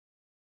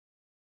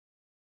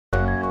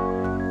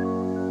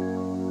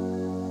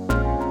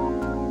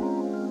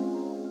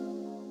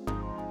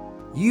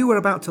You are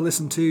about to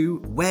listen to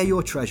Where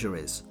Your Treasure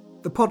Is,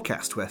 the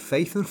podcast where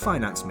faith and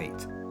finance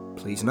meet.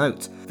 Please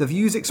note, the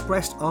views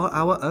expressed are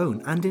our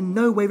own and in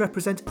no way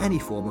represent any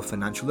form of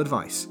financial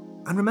advice.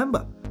 And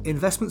remember,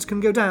 investments can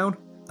go down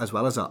as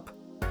well as up.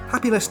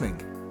 Happy listening.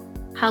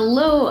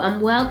 Hello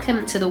and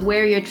welcome to the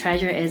Where Your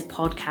Treasure Is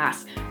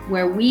podcast,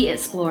 where we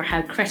explore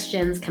how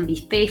Christians can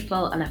be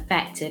faithful and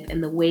effective in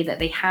the way that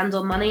they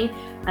handle money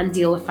and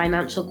deal with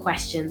financial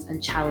questions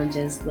and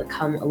challenges that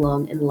come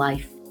along in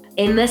life.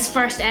 In this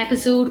first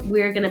episode,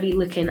 we're going to be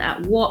looking at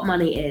what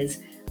money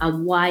is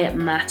and why it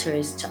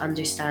matters to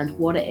understand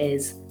what it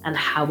is and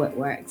how it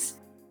works.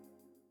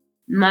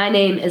 My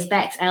name is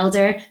Bex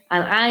Elder,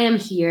 and I am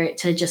here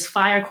to just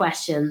fire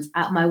questions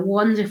at my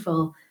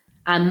wonderful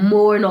and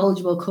more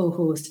knowledgeable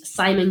co-host,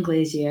 Simon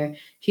Glazier,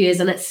 who is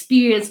an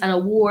experienced and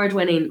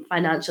award-winning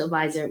financial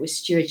advisor with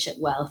Stewardship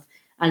Wealth,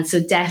 and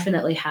so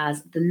definitely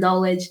has the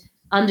knowledge,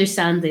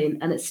 understanding,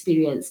 and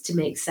experience to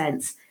make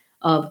sense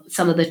of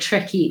some of the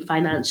tricky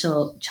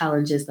financial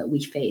challenges that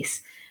we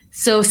face.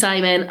 So,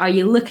 Simon, are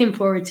you looking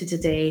forward to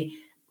today?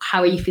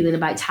 How are you feeling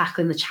about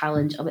tackling the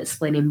challenge of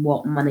explaining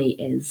what money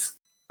is?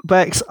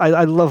 Bex,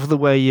 I love the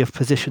way you've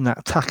positioned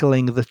that,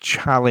 tackling the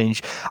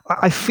challenge.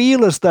 I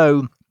feel as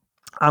though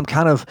I'm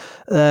kind of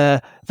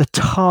the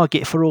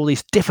target for all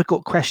these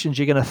difficult questions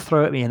you're going to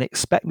throw at me and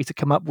expect me to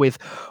come up with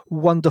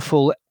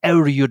wonderful,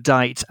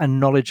 erudite and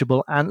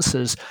knowledgeable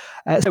answers.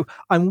 So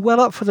I'm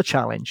well up for the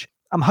challenge.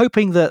 I'm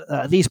hoping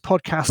that these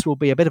podcasts will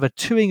be a bit of a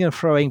toing and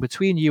froing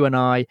between you and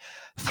I,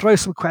 throw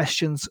some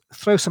questions,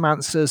 throw some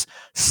answers,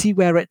 see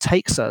where it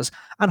takes us,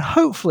 and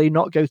hopefully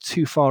not go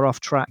too far off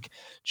track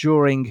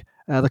during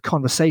the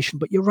conversation.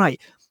 But you're right,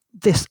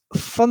 this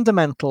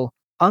fundamental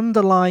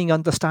underlying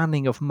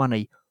understanding of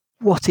money,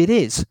 what it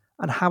is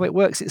and how it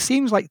works. It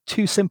seems like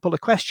too simple a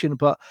question,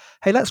 but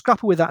hey, let's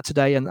grapple with that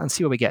today and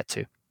see where we get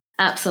to.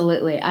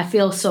 Absolutely. I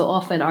feel so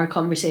often our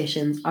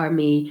conversations are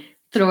me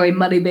throwing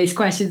money-based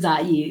questions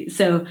at you.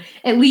 So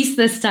at least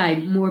this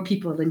time, more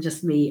people than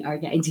just me are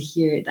getting to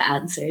hear the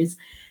answers.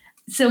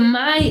 So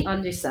my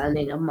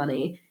understanding of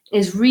money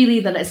is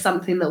really that it's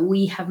something that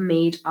we have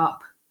made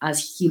up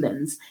as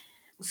humans.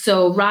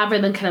 So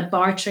rather than kind of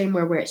bartering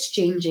where we're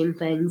exchanging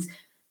things,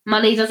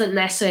 money doesn't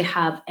necessarily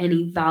have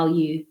any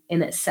value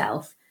in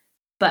itself,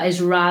 but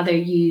is rather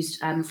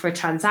used for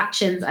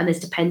transactions and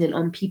is dependent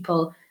on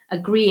people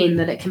agreeing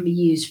that it can be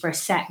used for a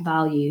set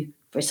value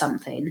for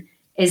something.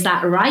 Is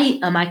that right?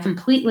 Am I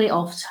completely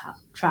off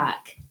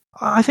track?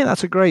 I think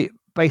that's a great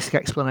basic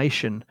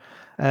explanation.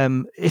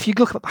 If you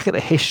look back at the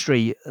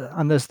history,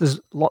 and there's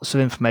lots of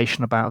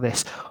information about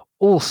this,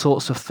 all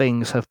sorts of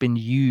things have been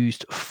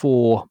used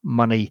for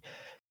money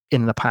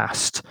in the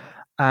past.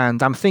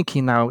 And I'm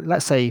thinking now,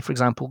 let's say, for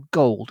example,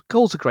 gold.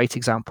 Gold's a great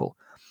example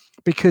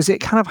because it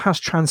kind of has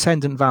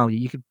transcendent value.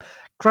 You could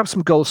grab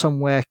some gold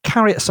somewhere,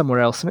 carry it somewhere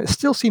else, and it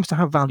still seems to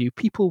have value.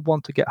 People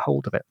want to get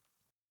hold of it.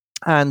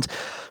 And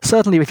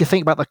certainly, if you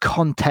think about the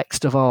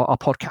context of our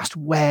podcast,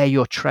 where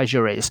your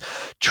treasure is,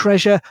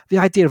 treasure, the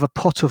idea of a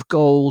pot of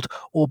gold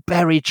or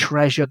buried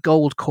treasure,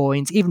 gold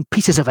coins, even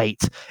pieces of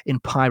eight in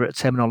pirate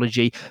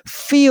terminology,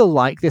 feel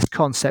like this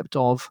concept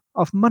of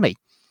money.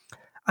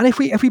 And if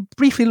we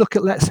briefly look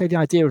at, let's say, the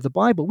idea of the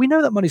Bible, we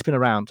know that money's been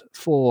around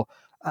for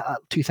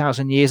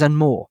 2,000 years and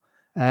more.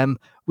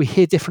 We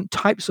hear different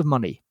types of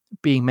money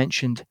being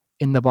mentioned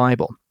in the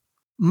Bible.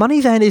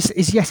 Money then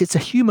is yes, it's a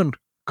human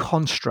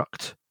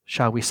construct,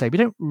 shall we say. We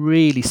don't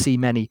really see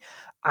many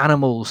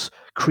animals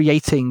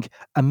creating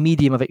a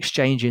medium of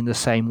exchange in the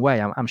same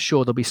way. I'm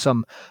sure there'll be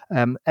some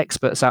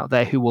experts out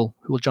there who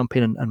will jump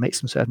in and make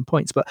some certain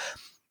points. But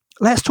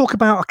let's talk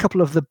about a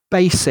couple of the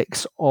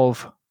basics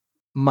of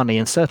money,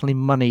 and certainly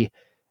money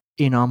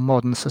in our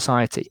modern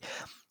society.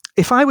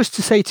 If I was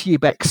to say to you,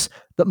 Bex,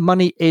 that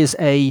money is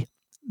a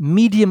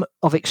medium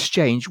of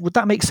exchange, would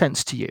that make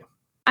sense to you?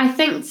 I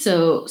think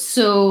so.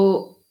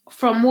 So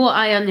from what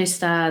I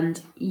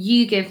understand,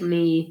 you give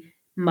me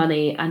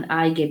money and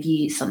I give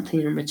you something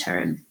in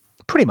return.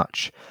 Pretty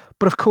much.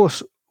 But of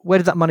course, where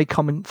did that money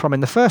come from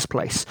in the first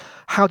place?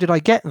 How did I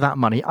get that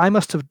money? I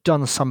must have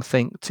done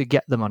something to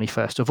get the money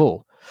first of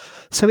all.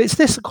 So it's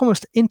this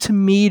almost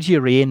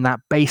intermediary in that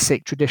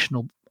basic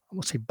traditional,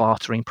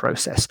 bartering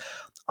process.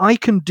 I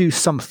can do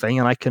something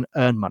and I can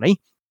earn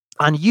money,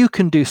 and you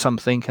can do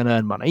something and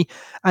earn money,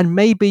 and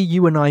maybe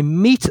you and I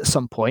meet at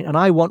some point and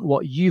I want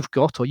what you've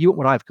got or you want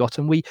what I've got,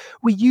 and we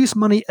use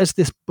money as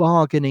this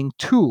bargaining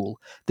tool,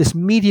 this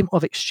medium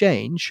of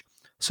exchange,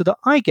 so that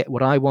I get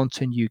what I want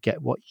and you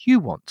get what you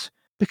want.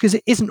 Because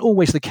it isn't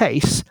always the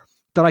case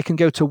that I can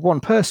go to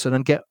one person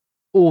and get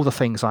all the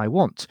things I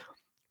want.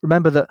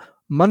 Remember that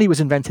money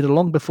was invented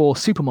long before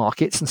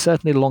supermarkets and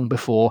certainly long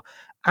before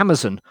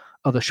Amazon.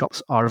 Other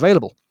shops are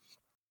available.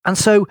 And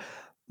so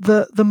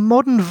the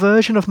modern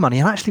version of money,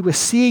 and actually we're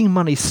seeing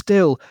money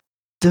still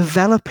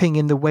developing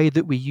in the way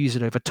that we use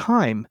it over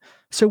time.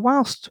 So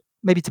whilst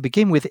maybe to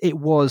begin with it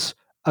was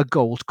a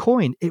gold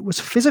coin, it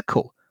was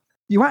physical.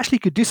 You actually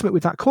could do something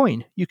with that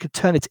coin. You could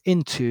turn it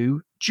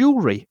into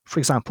jewelry, for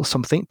example,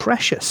 something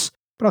precious.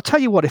 But I'll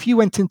tell you what, if you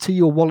went into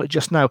your wallet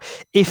just now,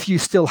 if you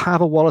still have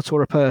a wallet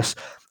or a purse,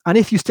 and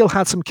if you still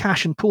had some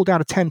cash and pulled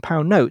out a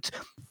 £10 note,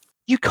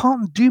 you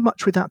can't do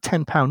much with that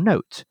 £10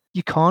 note.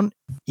 You can't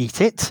eat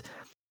it.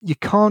 You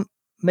can't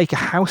make a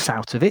house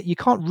out of it. You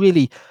can't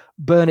really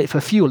burn it for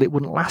fuel. It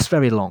wouldn't last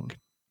very long.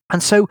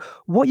 And so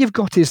what you've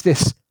got is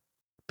this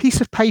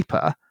piece of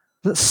paper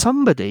that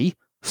somebody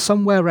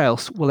somewhere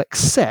else will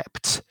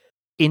accept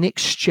in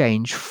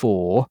exchange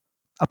for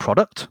a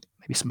product,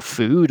 maybe some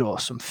food or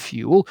some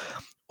fuel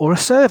or a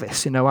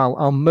service.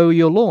 I'll mow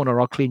your lawn or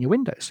I'll clean your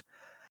windows.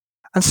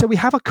 And so we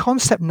have a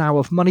concept now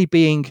of money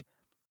being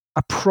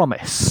a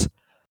promise.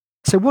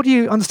 So what do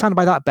you understand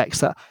by that, Bex?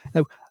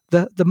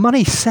 That the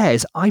money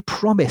says, I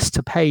promise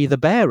to pay the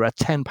bearer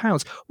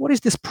 £10. What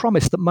is this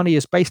promise that money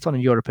is based on,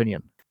 in your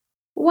opinion?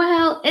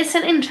 Well, it's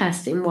an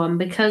interesting one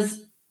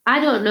because I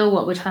don't know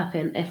what would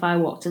happen if I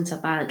walked into a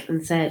bank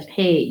and said,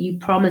 hey, you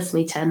promised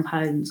me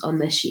 £10 on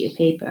this sheet of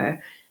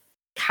paper.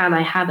 Can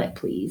I have it,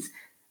 please?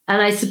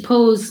 And I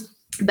suppose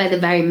by the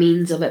very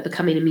means of it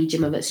becoming a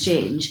medium of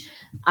exchange,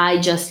 I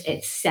just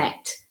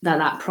accept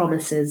that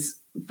promise is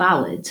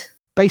valid.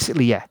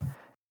 Basically, yeah.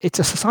 It's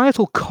a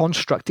societal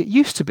construct. It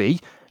used to be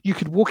you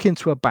could walk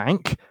into a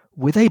bank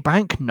with a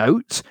bank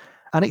note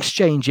and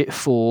exchange it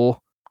for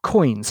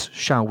coins,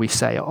 shall we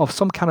say, of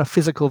some kind of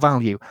physical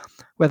value,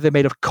 whether they're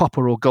made of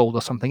copper or gold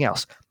or something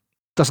else.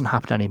 Doesn't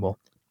happen anymore.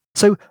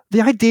 So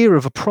the idea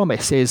of a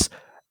promise is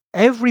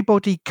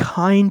everybody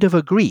kind of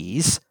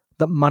agrees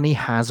that money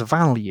has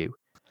value.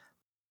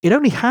 It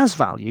only has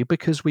value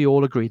because we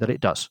all agree that it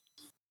does.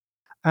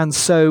 And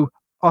so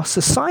our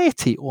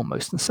society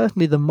almost, and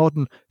certainly the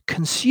modern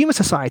consumer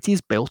society,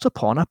 is built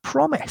upon a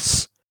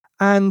promise.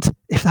 And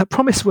if that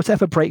promise were to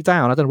ever break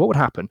down, I don't know what would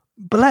happen.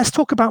 But let's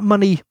talk about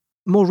money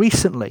more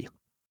recently.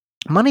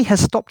 Money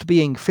has stopped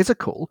being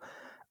physical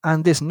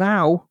and is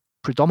now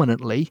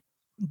predominantly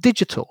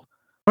digital.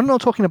 I'm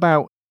not talking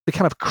about the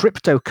kind of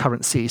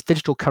cryptocurrencies,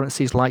 digital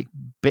currencies like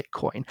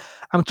Bitcoin.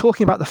 I'm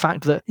talking about the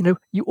fact that,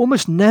 you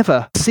almost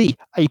never see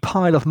a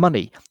pile of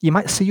money. You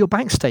might see your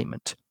bank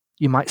statement.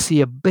 You might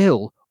see a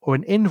bill or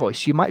an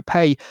invoice. You might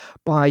pay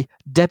by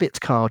debit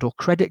card or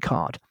credit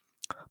card.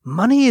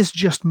 Money is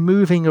just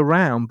moving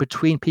around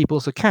between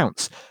people's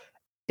accounts.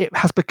 It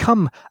has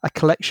become a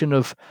collection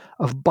of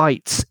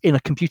bytes in a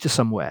computer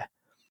somewhere.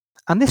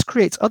 And this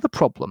creates other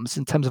problems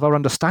in terms of our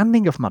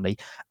understanding of money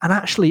and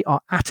actually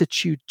our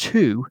attitude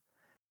to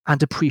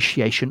and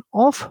appreciation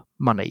of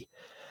money.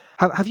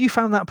 Have you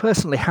found that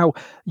personally, how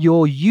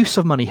your use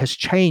of money has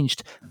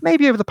changed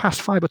maybe over the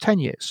past 5 or 10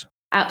 years?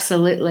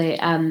 Absolutely.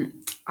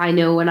 I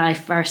know when I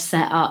first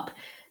set up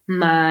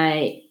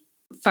my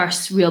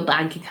first real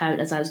bank account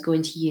as I was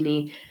going to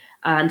uni,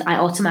 and I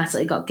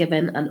automatically got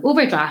given an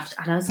overdraft,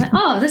 and I was like,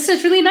 oh, this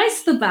is really nice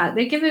of the bank.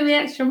 They're giving me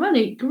extra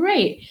money.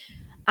 Great.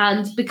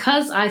 And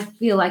because I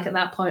feel like at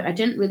that point, I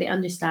didn't really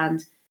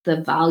understand the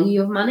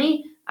value of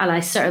money, and I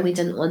certainly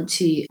didn't want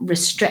to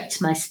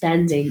restrict my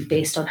spending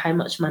based on how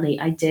much money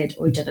I did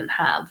or didn't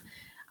have.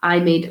 I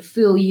made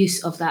full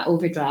use of that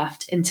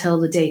overdraft until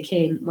the day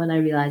came when I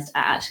realized I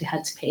actually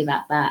had to pay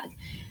that back,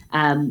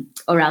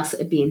 or else it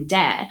would be in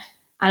debt.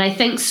 And I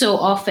think so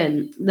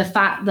often the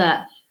fact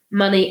that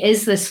money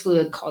is this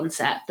fluid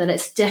concept, that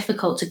it's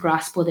difficult to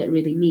grasp what it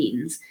really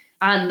means,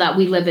 and that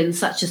we live in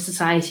such a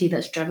society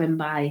that's driven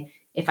by,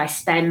 if I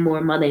spend more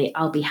money,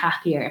 I'll be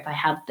happier. If I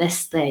have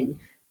this thing,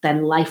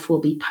 then life will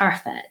be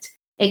perfect.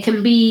 It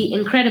can be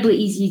incredibly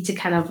easy to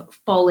kind of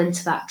fall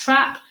into that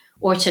trap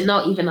or to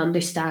not even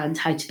understand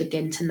how to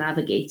begin to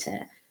navigate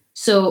it.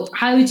 So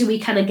how do we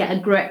kind of get a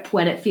grip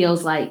when it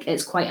feels like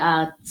it's quite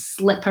a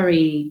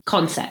slippery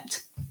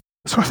concept?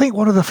 So I think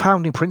one of the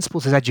founding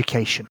principles is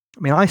education. I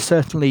mean, I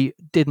certainly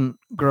didn't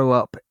grow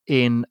up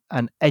in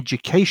an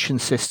education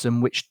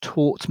system which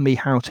taught me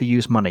how to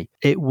use money.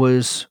 It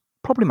was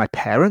probably my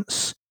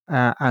parents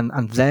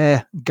and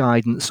their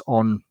guidance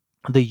on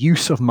the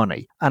use of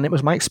money. And it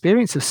was my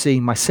experience of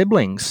seeing my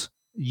siblings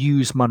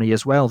use money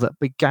as well that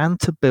began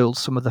to build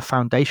some of the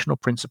foundational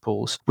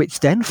principles which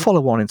then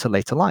follow on into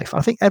later life.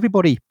 I think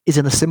everybody is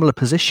in a similar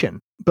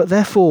position, but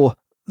therefore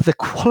the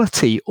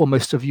quality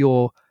almost of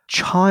your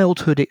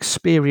childhood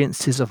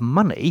experiences of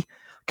money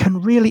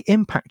can really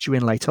impact you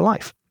in later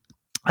life.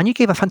 And you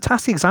gave a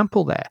fantastic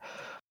example there.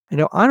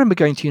 I remember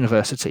going to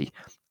university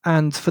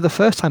and for the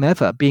first time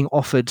ever being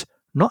offered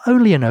not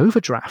only an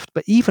overdraft,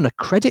 but even a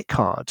credit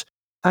card.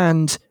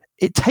 And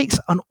it takes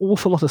an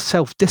awful lot of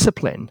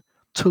self-discipline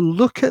to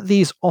look at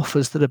these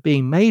offers that are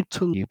being made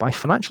to you by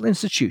financial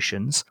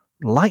institutions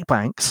like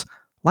banks,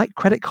 like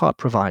credit card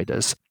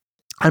providers,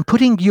 and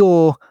putting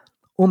your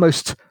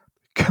almost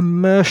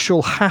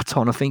commercial hat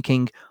on of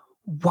thinking,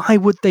 why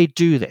would they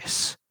do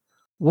this?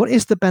 What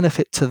is the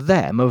benefit to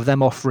them of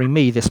them offering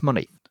me this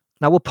money?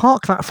 Now, we'll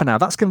park that for now.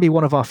 That's going to be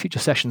one of our future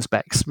sessions,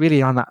 Bex,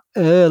 really on that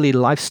early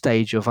life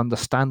stage of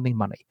understanding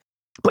money.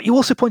 But you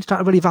also pointed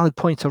out a really valid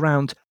point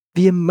around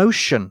the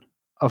emotion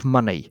of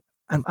money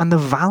and the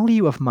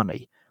value of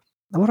money.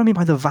 Now, what do I mean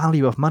by the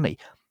value of money?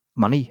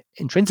 Money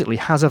intrinsically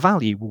has a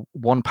value.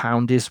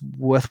 £1 is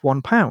worth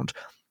 £1.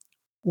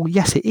 Well,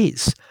 yes, it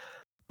is.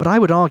 But I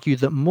would argue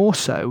that more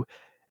so,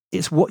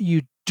 it's what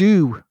you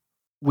do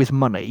with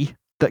money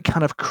that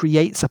kind of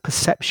creates a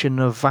perception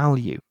of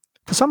value.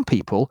 For some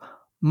people,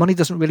 money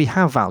doesn't really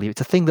have value.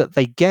 It's a thing that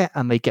they get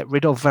and they get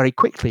rid of very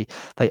quickly.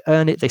 They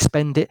earn it, they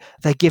spend it,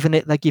 they're given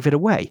it, they give it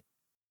away.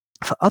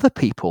 For other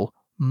people,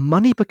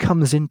 money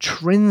becomes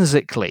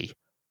intrinsically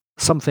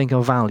something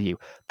of value.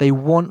 They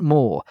want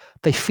more.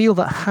 They feel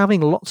that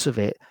having lots of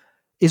it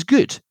is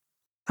good.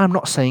 I'm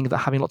not saying that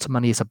having lots of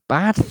money is a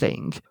bad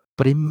thing,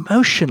 but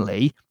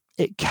emotionally,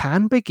 it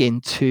can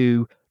begin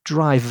to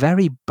drive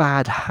very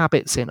bad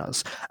habits in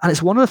us. And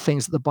it's one of the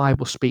things that the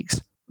Bible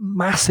speaks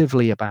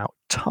massively about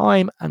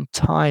time and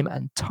time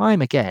and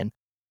time again,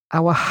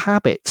 our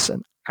habits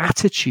and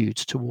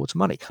attitudes towards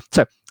money.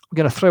 So I'm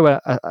going to throw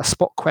a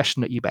spot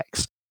question at you,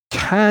 Bex.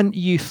 Can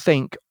you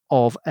think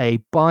of a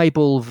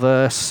Bible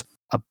verse,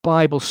 a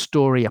Bible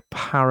story, a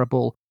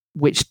parable,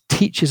 which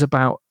teaches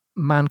about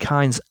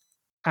mankind's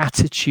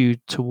attitude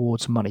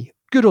towards money,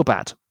 good or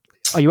bad?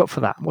 Are you up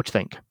for that? What do you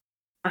think?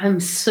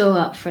 I'm so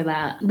up for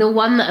that. The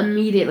one that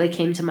immediately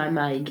came to my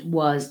mind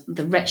was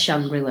the rich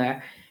young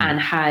ruler and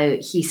how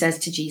he says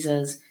to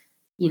Jesus,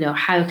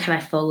 how can I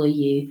follow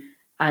you?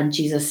 And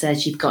Jesus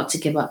says, you've got to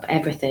give up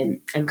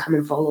everything and come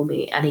and follow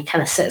me. And he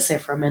kind of sits there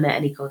for a minute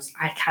and he goes,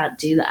 I can't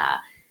do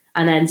that.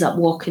 And ends up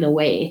walking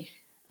away.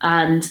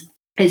 And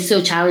it's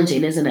so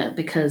challenging, isn't it?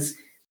 Because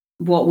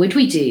what would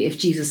we do if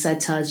Jesus said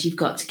to us, you've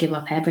got to give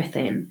up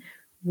everything?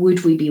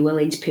 Would we be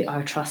willing to put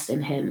our trust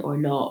in him or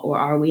not? Or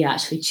are we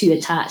actually too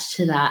attached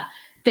to that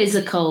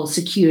physical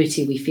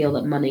security we feel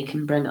that money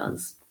can bring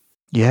us?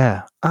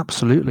 Yeah,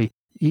 absolutely.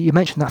 You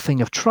mentioned that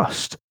thing of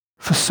trust.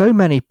 For so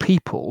many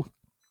people,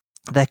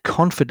 their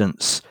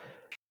confidence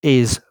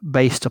is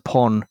based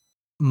upon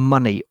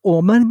money,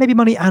 or maybe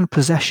money and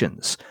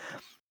possessions.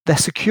 Their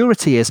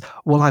security is,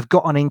 well, I've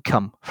got an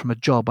income from a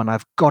job and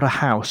I've got a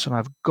house and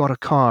I've got a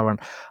car and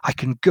I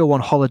can go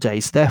on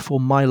holidays. Therefore,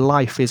 my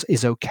life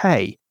is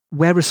okay.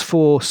 Whereas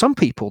for some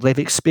people, they've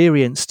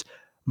experienced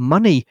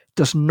money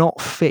does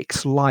not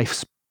fix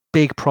life's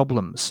big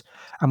problems.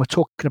 And we're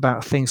talking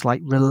about things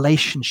like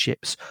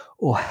relationships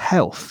or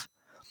health.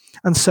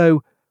 And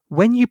so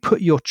when you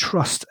put your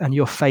trust and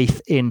your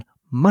faith in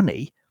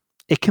money,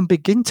 it can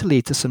begin to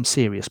lead to some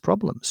serious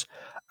problems,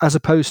 as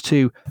opposed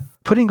to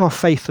putting our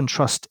faith and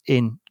trust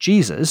in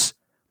Jesus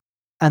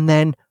and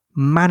then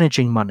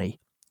managing money,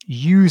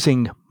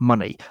 using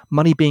money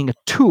being a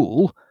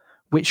tool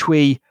which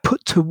we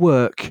put to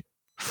work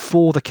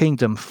for the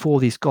kingdom, for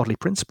these godly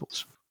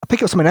principles. I'll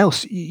pick up something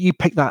else. You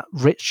pick that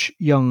rich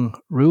young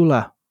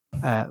ruler.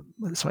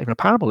 It's not even a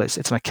parable, it's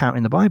an account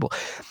in the Bible.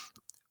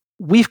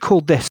 We've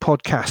called this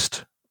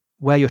podcast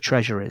Where Your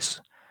Treasure Is.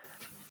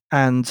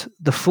 And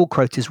the full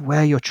quote is,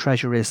 where your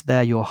treasure is,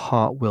 there your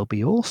heart will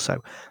be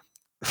also.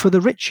 For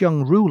the rich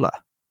young ruler,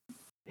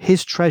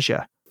 his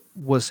treasure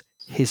was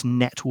his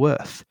net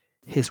worth,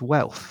 his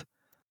wealth,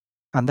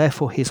 and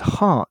therefore his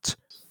heart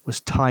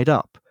was tied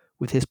up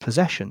with his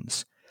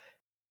possessions.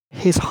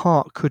 His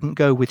heart couldn't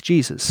go with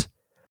Jesus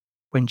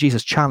when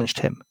Jesus challenged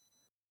him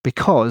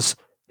because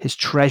his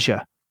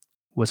treasure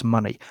was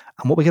money.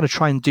 And what we're going to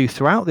try and do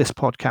throughout this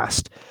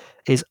podcast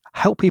is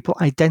help people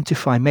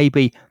identify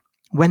maybe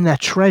when their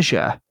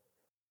treasure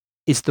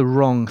is the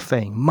wrong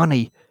thing.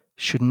 Money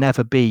should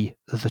never be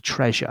the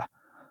treasure.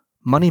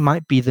 Money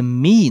might be the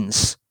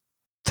means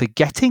to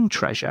getting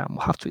treasure, and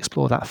we'll have to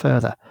explore that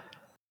further.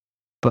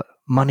 But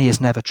money is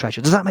never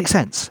treasure. Does that make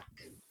sense?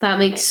 That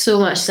makes so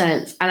much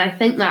sense. And I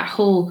think that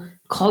whole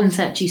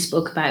concept you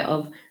spoke about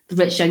of the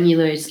rich young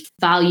ruler's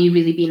value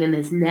really being in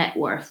his net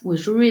worth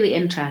was really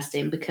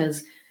interesting,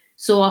 because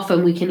so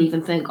often we can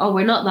even think, oh,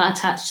 we're not that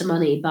attached to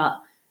money, but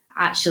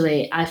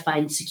actually I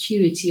find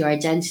security or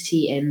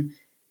identity in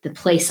the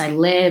place I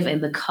live,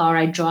 in the car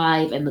I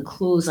drive, in the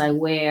clothes I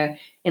wear,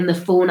 in the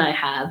phone I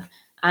have.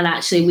 And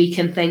actually we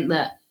can think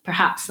that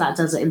perhaps that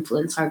doesn't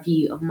influence our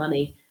view of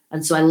money.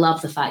 And so I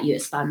love the fact you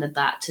expanded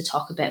that to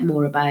talk a bit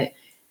more about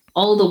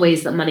all the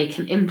ways that money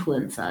can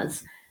influence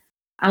us.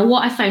 And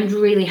what I found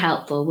really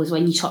helpful was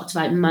when you talked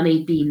about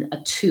money being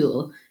a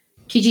tool.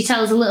 Could you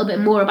tell us a little bit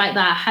more about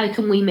that? How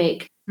can we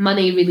make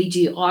money really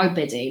do our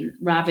bidding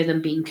rather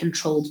than being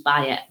controlled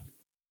by it?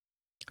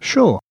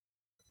 Sure.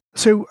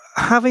 So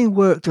having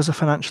worked as a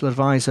financial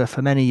advisor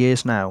for many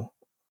years now,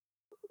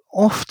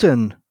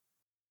 often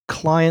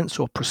clients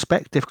or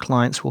prospective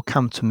clients will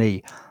come to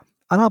me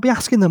and I'll be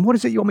asking them, what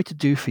is it you want me to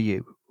do for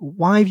you?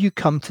 Why have you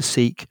come to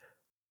seek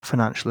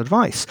financial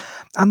advice?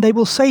 And they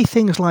will say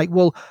things like,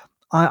 well,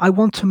 I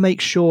want to make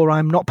sure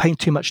I'm not paying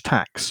too much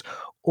tax,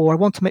 or I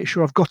want to make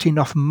sure I've got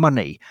enough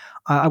money.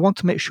 I want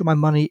to make sure my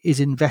money is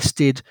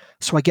invested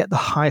so I get the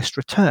highest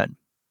return.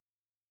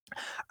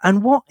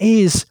 And what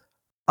is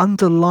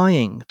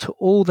underlying to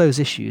all those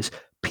issues,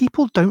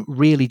 people don't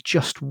really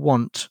just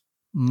want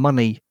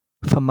money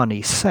for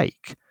money's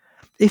sake.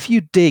 If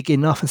you dig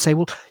enough and say,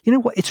 well, you know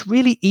what, it's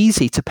really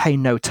easy to pay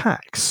no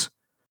tax.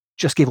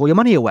 Just give all your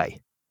money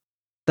away.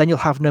 Then you'll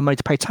have no money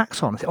to pay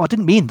tax on. Oh, I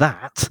didn't mean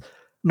that.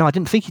 No, I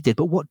didn't think you did.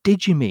 But what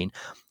did you mean?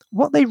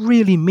 What they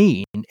really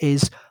mean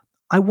is,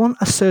 I want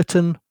a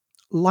certain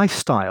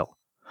lifestyle,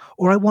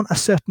 or I want a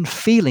certain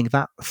feeling,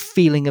 that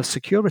feeling of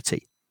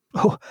security.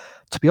 Oh,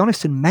 to be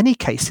honest, in many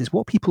cases,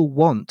 what people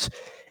want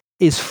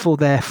is for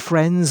their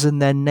friends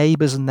and their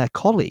neighbors and their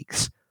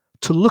colleagues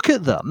to look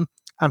at them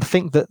and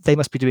think that they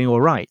must be doing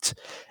all right.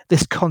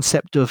 This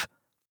concept of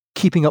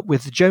keeping up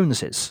with the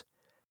Joneses.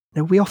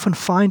 We often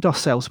find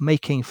ourselves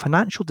making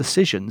financial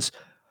decisions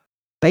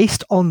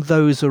based on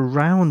those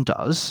around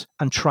us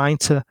and trying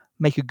to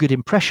make a good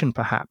impression,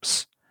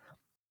 perhaps.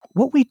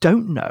 What we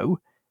don't know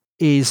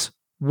is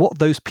what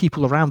those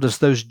people around us,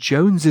 those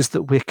Joneses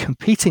that we're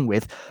competing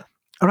with,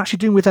 are actually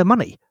doing with their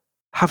money.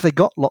 Have they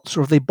got lots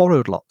or have they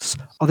borrowed lots?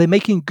 Are they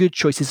making good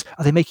choices?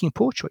 Are they making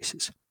poor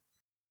choices?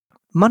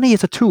 Money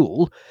is a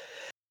tool.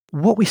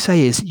 What we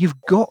say is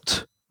you've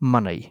got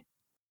money.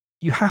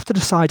 You have to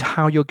decide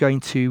how you're going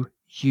to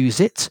use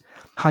it,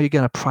 how you're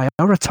going to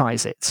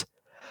prioritize it.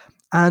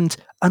 And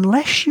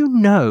unless you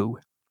know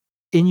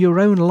in your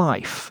own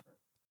life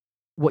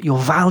what your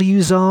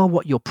values are,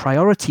 what your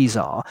priorities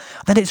are,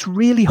 then it's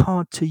really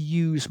hard to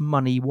use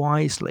money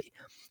wisely.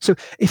 So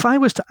if I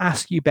was to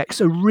ask you,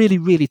 Bex, a really,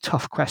 really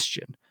tough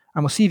question,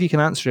 and we'll see if you can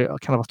answer it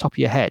kind of off the top of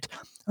your head,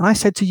 and I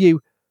said to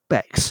you,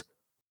 Bex,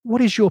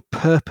 what is your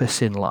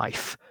purpose in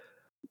life?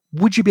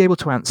 Would you be able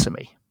to answer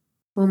me?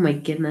 Oh my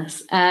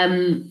goodness.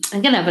 I'm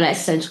going to have an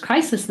existential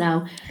crisis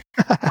now.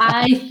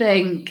 I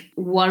think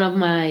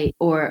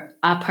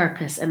a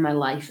purpose in my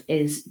life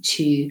is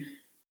to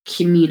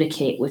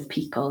communicate with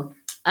people.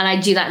 And I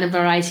do that in a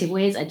variety of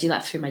ways. I do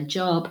that through my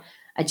job.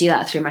 I do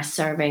that through my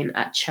serving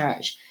at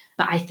church.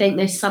 But I think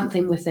there's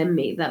something within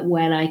me that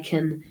when I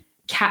can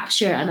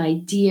capture an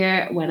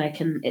idea, when I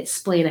can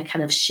explain a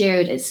kind of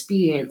shared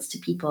experience to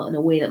people in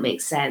a way that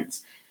makes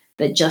sense,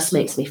 that just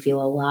makes me feel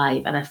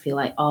alive. And I feel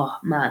like, oh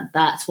man,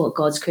 that's what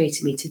God's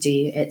created me to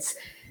do. It's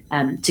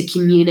to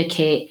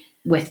communicate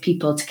with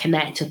people, to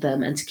connect with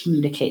them, and to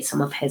communicate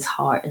some of his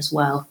heart as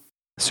well.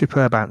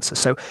 Superb answer.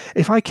 So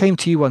if I came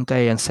to you one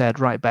day and said,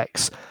 right,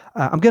 Bex,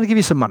 I'm going to give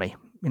you some money.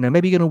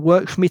 Maybe you're going to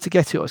work for me to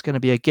get it, or it's going to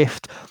be a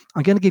gift.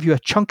 I'm going to give you a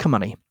chunk of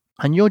money,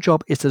 and your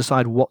job is to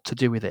decide what to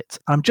do with it.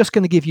 I'm just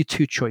going to give you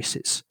two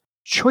choices.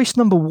 Choice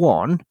number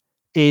one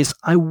is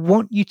I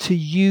want you to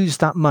use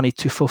that money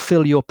to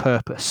fulfill your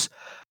purpose.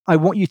 I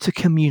want you to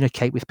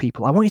communicate with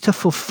people. I want you to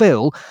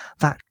fulfill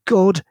that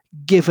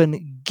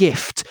God-given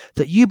gift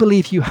that you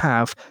believe you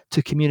have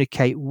to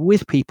communicate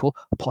with people,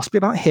 possibly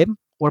about him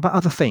or about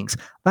other things.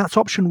 That's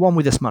option one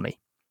with this money.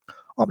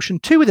 Option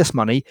two with this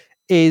money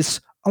is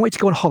I want you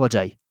to go on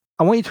holiday.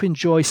 I want you to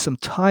enjoy some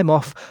time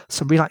off,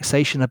 some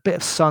relaxation, a bit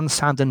of sun,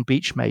 sand, and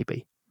beach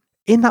maybe.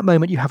 In that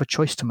moment, you have a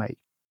choice to make.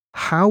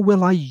 How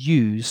will I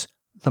use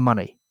the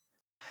money?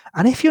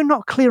 And if you're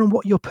not clear on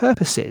what your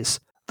purpose is,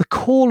 the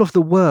call of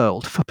the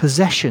world for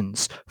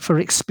possessions, for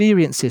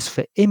experiences,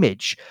 for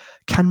image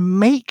can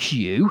make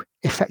you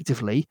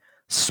effectively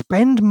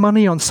spend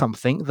money on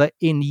something that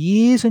in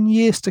years and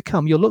years to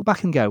come, you'll look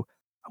back and go,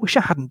 I wish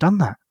I hadn't done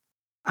that.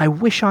 I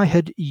wish I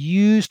had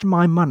used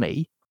my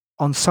money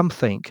on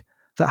something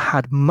that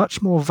had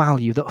much more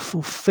value, that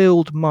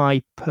fulfilled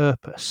my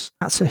purpose.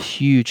 That's a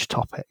huge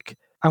topic.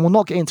 And we'll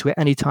not get into it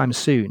anytime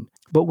soon,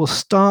 but we'll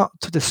start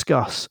to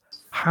discuss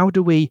how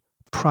do we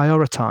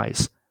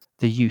prioritize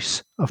the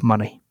use of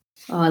money.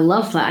 Oh, I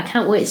love that. I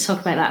can't wait to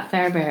talk about that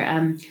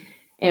further.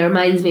 It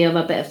reminds me of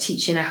a bit of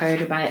teaching I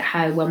heard about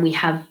how when we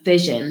have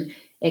vision,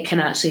 it can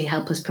actually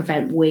help us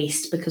prevent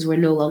waste because we're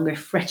no longer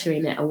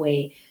frittering it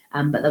away,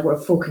 but that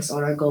we're focused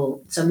on our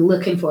goal. So I'm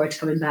looking forward to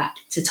coming back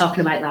to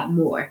talking about that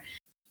more.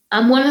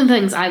 And one of the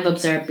things I've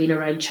observed being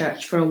around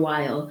church for a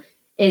while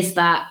is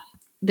that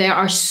there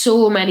are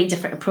so many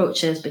different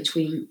approaches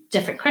between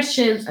different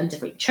Christians and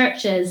different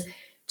churches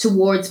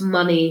towards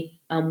money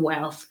and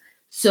wealth.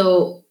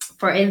 So,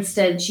 for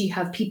instance, you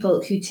have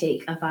people who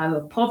take a vow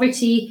of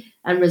poverty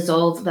and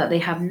resolve that they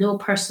have no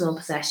personal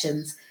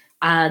possessions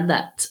and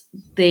that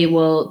they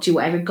will do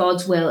whatever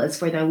God's will is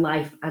for their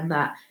life and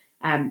that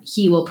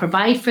he will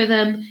provide for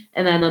them.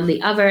 And then on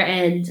the other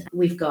end,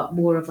 we've got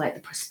more of like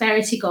the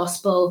prosperity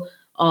gospel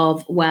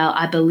of, well,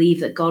 I believe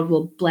that God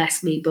will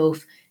bless me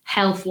both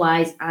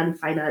health-wise and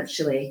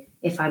financially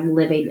if I'm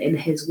living in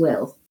his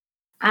will.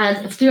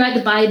 And throughout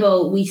the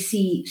Bible, we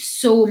see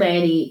so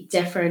many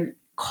different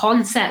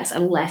concepts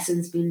and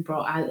lessons being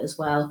brought out as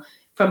well.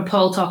 From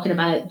Paul talking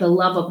about the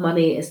love of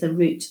money is the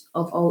root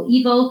of all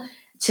evil,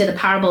 to the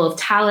parable of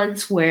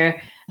talents,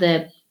 where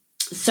the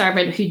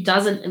servant who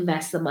doesn't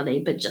invest the money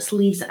but just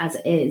leaves it as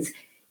it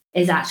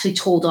is actually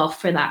told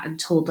off for that and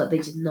told that they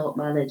did not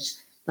manage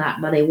that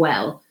money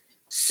well.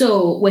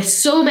 So with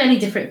so many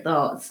different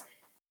thoughts,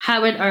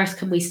 how on earth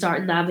can we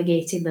start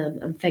navigating them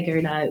and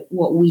figuring out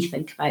what we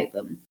think about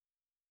them?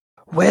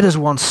 Where does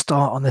one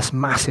start on this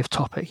massive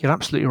topic? You're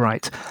absolutely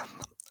right.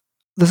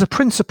 There's a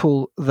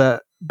principle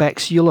that,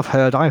 Bex, you'll have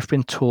heard, I've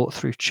been taught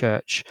through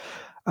church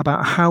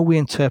about how we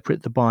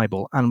interpret the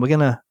Bible, and we're going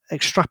to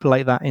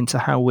extrapolate that into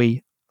how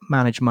we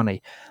manage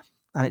money.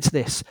 And it's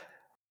this.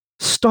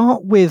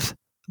 Start with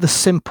the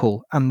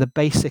simple and the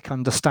basic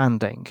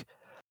understanding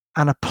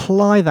and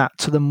apply that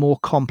to the more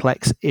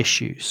complex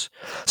issues.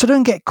 So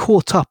don't get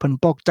caught up and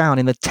bogged down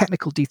in the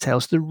technical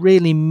details, the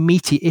really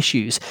meaty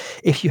issues,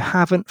 if you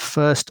haven't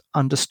first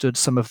understood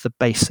some of the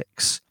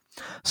basics.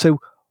 So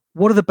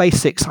what are the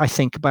basics I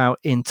think about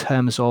in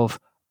terms of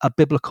a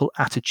biblical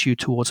attitude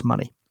towards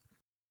money?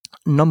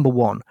 Number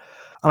one,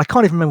 and I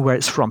can't even remember where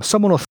it's from.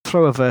 Someone will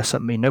throw a verse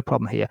at me, no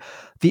problem here.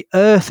 The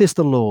earth is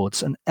the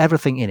Lord's and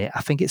everything in it.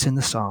 I think it's in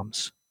the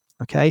Psalms.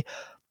 Okay?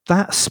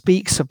 That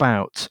speaks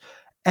about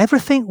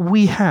everything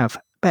we have,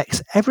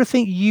 Bex,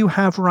 everything you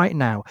have right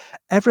now,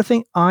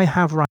 everything I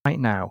have right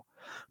now,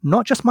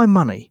 not just my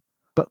money,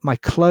 but my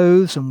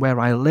clothes and where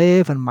I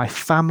live and my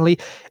family,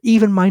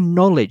 even my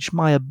knowledge,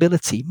 my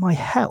ability, my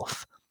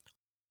health.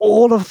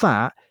 All of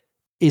that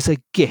is a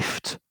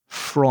gift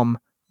from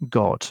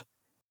God.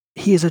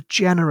 He is a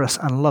generous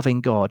and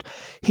loving God.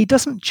 He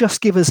doesn't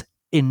just give us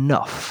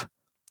enough.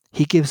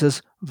 He gives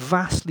us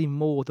vastly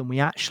more than we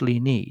actually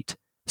need.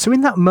 So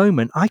in that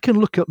moment, I can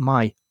look at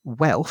my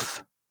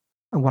wealth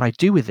and what I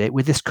do with it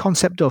with this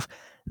concept of,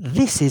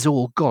 this is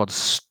all God's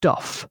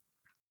stuff.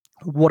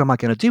 What am I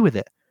going to do with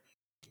it?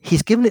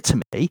 He's given it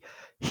to me.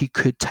 He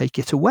could take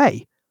it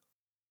away,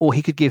 or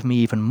he could give me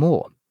even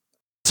more.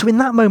 So in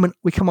that moment,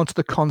 we come onto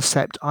the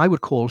concept I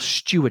would call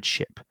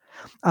stewardship.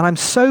 And I'm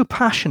so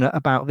passionate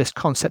about this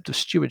concept of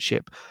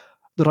stewardship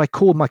that I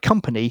call my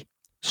company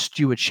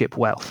Stewardship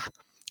Wealth.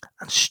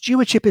 And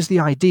stewardship is the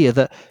idea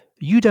that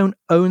you don't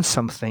own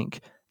something,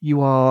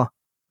 you are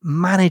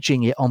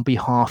managing it on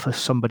behalf of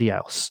somebody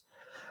else.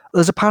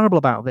 There's a parable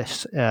about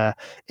this.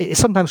 It's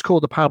sometimes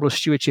called the parable of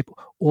stewardship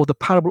or the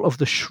parable of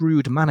the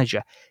shrewd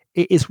manager.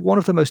 It is one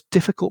of the most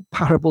difficult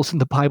parables in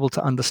the Bible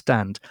to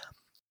understand.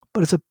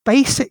 But as a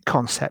basic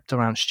concept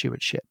around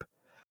stewardship,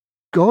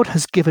 God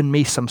has given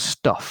me some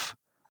stuff,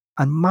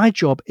 and my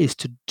job is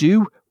to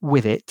do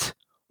with it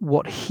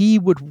what he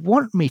would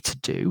want me to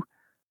do,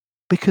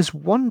 because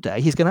one day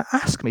he's going to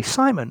ask me,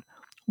 Simon,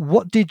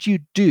 what did you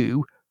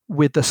do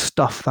with the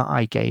stuff that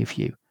I gave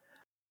you?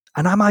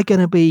 And am I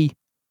going to be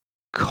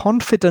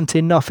confident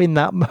enough in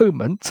that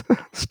moment,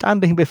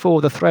 standing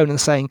before the throne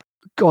and saying,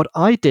 God,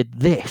 I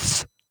did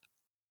this,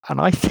 and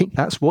I think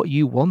that's what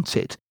you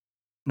wanted.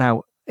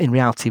 Now, in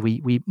reality,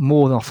 we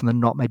more often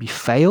than not maybe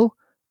fail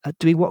at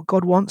doing what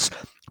God wants.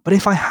 But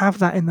if I have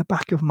that in the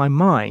back of my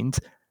mind,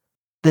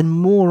 then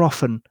more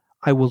often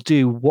I will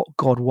do what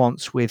God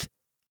wants with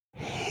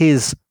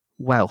his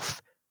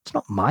wealth. It's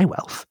not my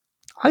wealth.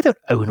 I don't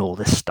own all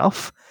this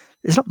stuff.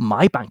 It's not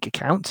my bank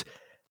account.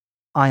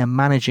 I am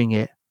managing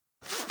it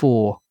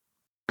for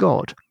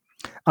God.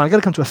 And I'm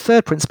going to come to a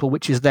third principle,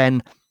 which is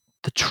then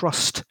the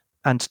trust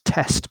and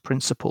test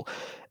principle.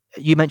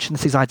 You mentioned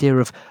this idea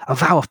of a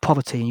vow of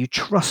poverty, and you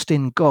trust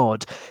in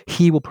God.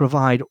 He will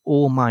provide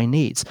all my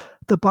needs.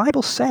 The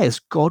Bible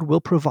says God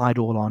will provide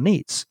all our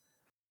needs.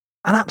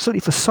 And absolutely,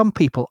 for some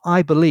people,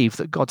 I believe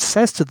that God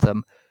says to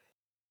them,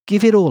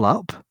 give it all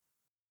up,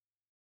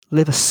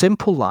 live a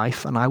simple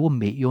life, and I will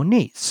meet your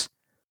needs.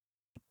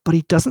 But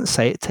he doesn't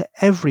say it to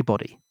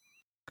everybody.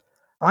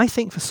 I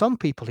think for some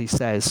people, he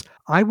says,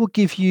 I will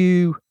give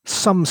you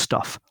some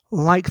stuff,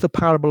 like the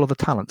parable of the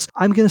talents.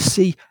 I'm going to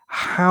see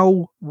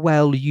how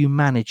well you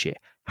manage it,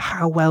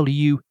 how well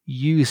you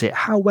use it,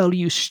 how well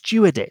you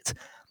steward it.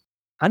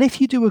 And if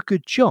you do a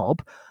good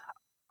job,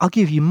 I'll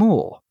give you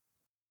more.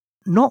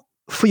 Not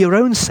for your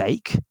own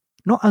sake,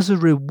 not as a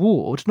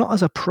reward, not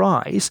as a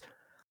prize.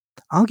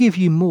 I'll give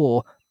you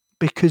more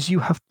because you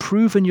have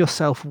proven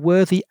yourself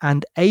worthy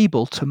and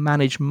able to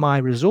manage my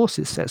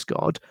resources, says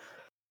God.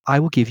 I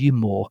will give you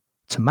more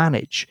to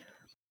manage.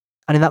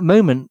 And in that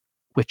moment,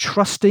 we're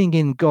trusting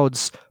in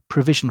God's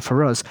provision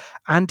for us,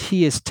 and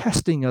he is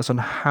testing us on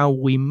how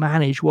we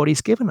manage what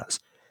he's given us.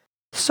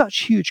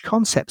 Such huge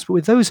concepts, but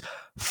with those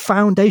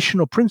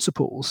foundational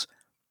principles,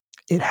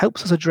 it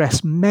helps us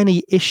address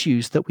many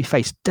issues that we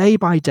face day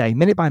by day,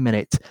 minute by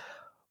minute.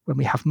 When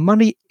we have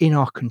money in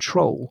our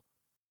control,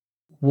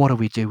 what do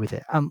we do with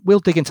it? And we'll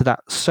dig into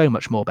that so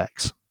much more,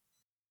 Bex.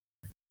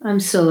 I'm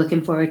so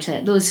looking forward to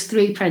it. Those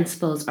three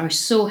principles are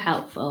so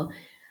helpful.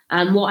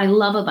 And what I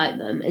love about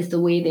them is the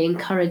way they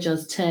encourage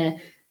us to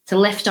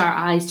lift our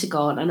eyes to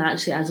God. And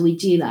actually, as we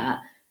do that,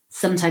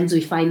 sometimes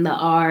we find that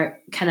our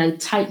kind of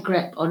tight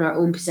grip on our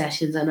own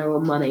possessions and our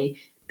own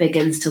money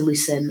begins to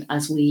loosen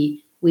as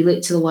we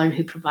look to the one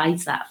who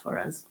provides that for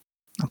us.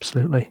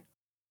 Absolutely.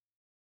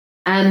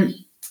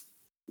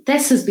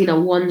 This has been a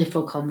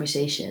wonderful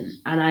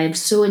conversation, and I have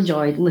so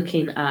enjoyed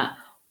looking at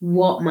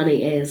what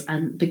money is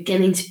and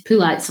beginning to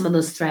pull out some of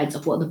those threads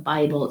of what the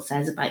Bible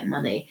says about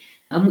money.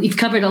 And we've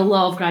covered a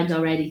lot of ground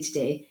already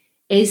today.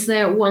 Is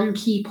there one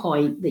key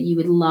point that you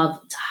would love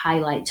to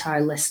highlight to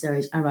our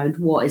listeners around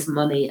what is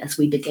money as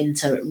we begin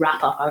to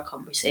wrap up our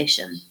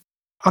conversation?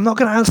 I'm not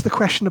going to answer the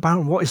question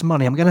about what is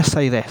money. I'm going to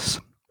say this.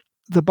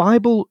 The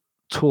Bible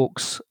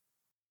talks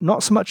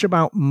not so much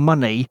about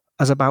money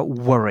as about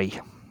worry.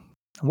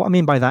 And what I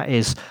mean by that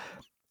is,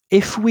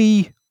 if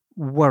we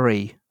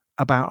worry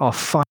about our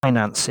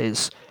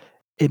finances,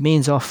 it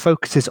means our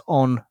focus is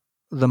on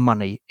the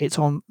money, it's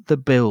on the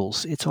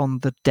bills, it's on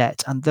the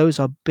debt, and those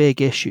are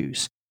big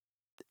issues.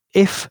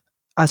 if,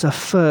 as a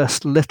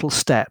first little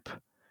step,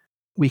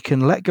 we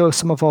can let go of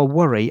some of our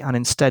worry and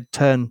instead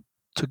turn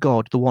to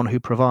God, the one who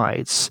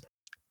provides,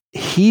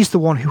 He's the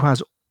one who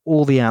has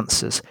all the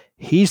answers.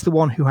 He's the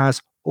one who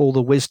has all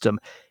the wisdom.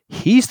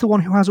 He's the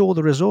one who has all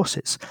the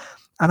resources.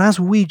 And as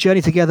we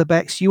journey together,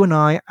 Bex, you and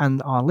I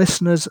and our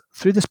listeners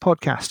through this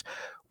podcast,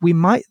 we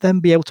might then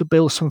be able to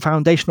build some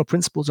foundational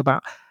principles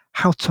about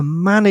how to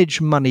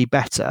manage money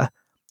better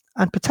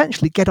and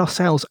potentially get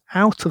ourselves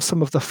out of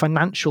some of the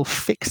financial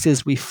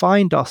fixes we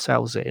find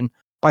ourselves in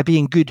by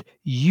being good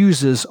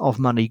users of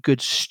money,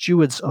 good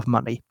stewards of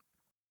money.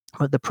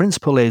 But the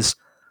principle is,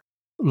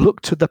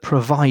 look to the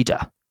provider,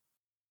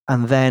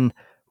 and then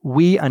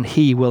we and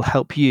he will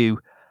help you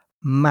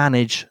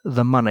manage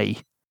the money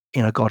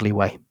in a godly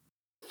way.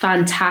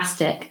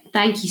 Fantastic.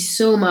 Thank you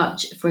so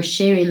much for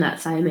sharing that,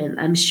 Simon.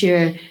 I'm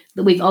sure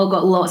that we've all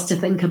got lots to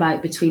think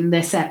about between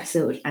this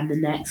episode and the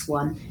next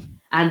one.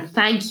 And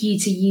thank you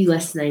to you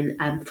listening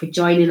for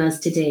joining us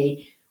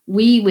today.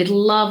 We would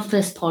love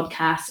this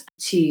podcast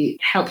to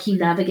help you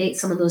navigate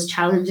some of those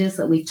challenges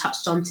that we've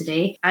touched on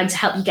today and to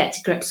help you get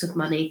to grips with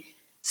money.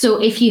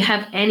 So if you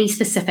have any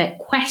specific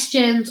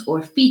questions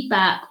or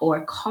feedback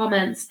or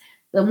comments,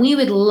 then we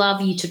would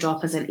love you to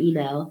drop us an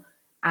email.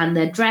 And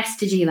the address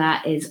to do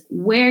that is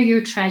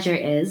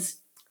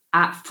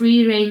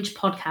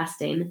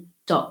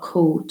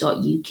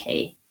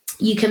whereyourstreasureis@freerangepodcasting.co.uk.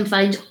 You can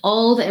find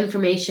all the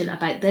information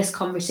about this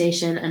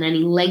conversation and any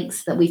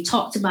links that we've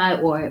talked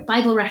about or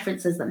Bible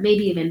references that may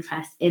be of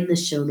interest in the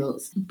show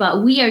notes.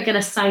 But we are going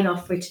to sign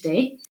off for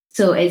today.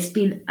 So it's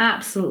been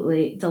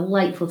absolutely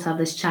delightful to have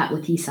this chat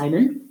with you,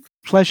 Simon.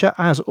 Pleasure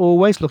as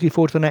always. Looking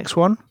forward to the next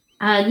one.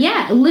 And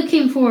yeah,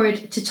 looking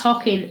forward to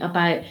talking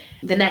about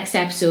the next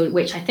episode,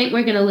 which I think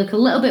we're going to look a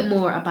little bit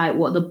more about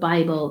what the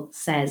Bible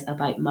says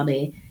about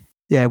money.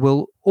 Yeah,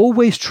 we'll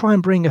always try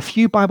and bring a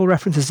few Bible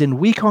references in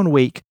week on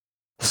week.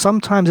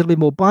 Sometimes it'll be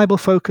more Bible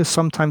focused,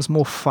 sometimes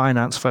more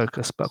finance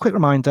focused. But a quick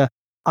reminder,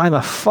 I'm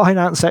a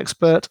finance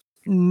expert,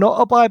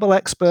 not a Bible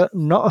expert,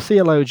 not a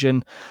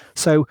theologian.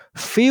 So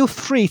feel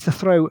free to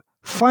throw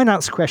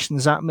finance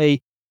questions at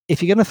me.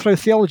 If you're going to throw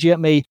theology at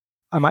me,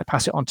 I might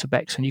pass it on to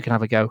Bex and you can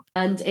have a go.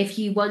 And if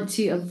you want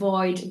to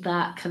avoid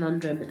that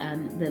conundrum,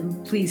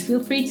 then please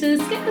feel free to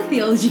skip the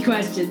theology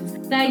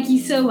questions. Thank you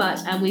so much,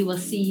 and we will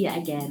see you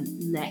again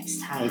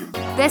next time.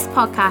 This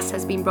podcast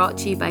has been brought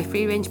to you by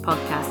Free Range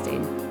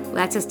Podcasting.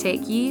 Let us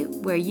take you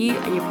where you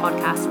and your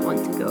podcast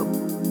want to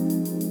go.